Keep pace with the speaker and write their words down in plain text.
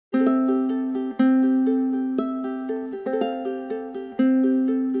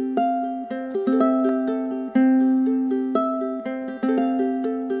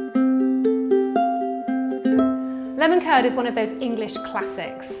curd is one of those English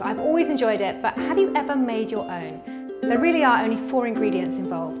classics. I've always enjoyed it, but have you ever made your own? There really are only 4 ingredients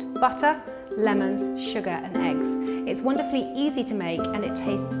involved: butter, lemons, sugar and eggs. It's wonderfully easy to make and it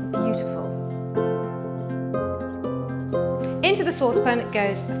tastes beautiful. Into the saucepan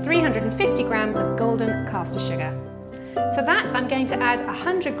goes 350 grams of golden caster sugar. To that I'm going to add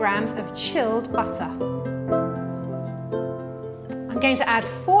 100 grams of chilled butter. I'm going to add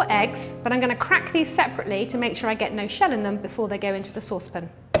 4 eggs, but I'm going to crack these separately to make sure I get no shell in them before they go into the saucepan.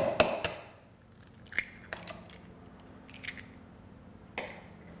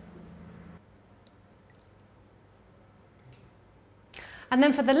 And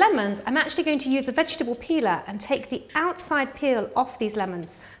then for the lemons, I'm actually going to use a vegetable peeler and take the outside peel off these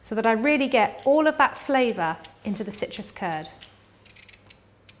lemons so that I really get all of that flavour into the citrus curd.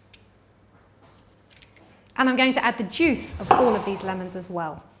 And I'm going to add the juice of all of these lemons as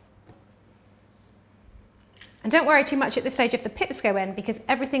well. And don't worry too much at this stage if the pips go in, because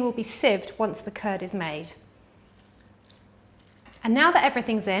everything will be sieved once the curd is made. And now that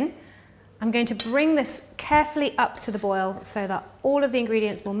everything's in, I'm going to bring this carefully up to the boil so that all of the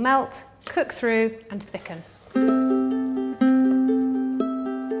ingredients will melt, cook through and thicken.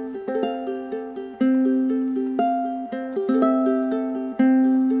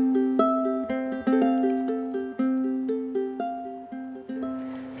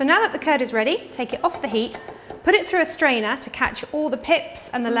 So now that the curd is ready, take it off the heat, put it through a strainer to catch all the pips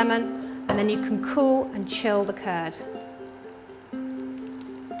and the lemon, and then you can cool and chill the curd.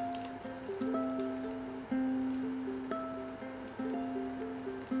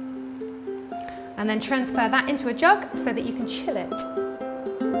 And then transfer that into a jug so that you can chill it.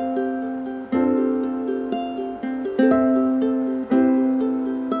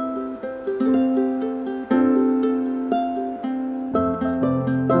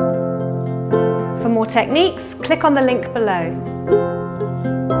 For more techniques, click on the link below.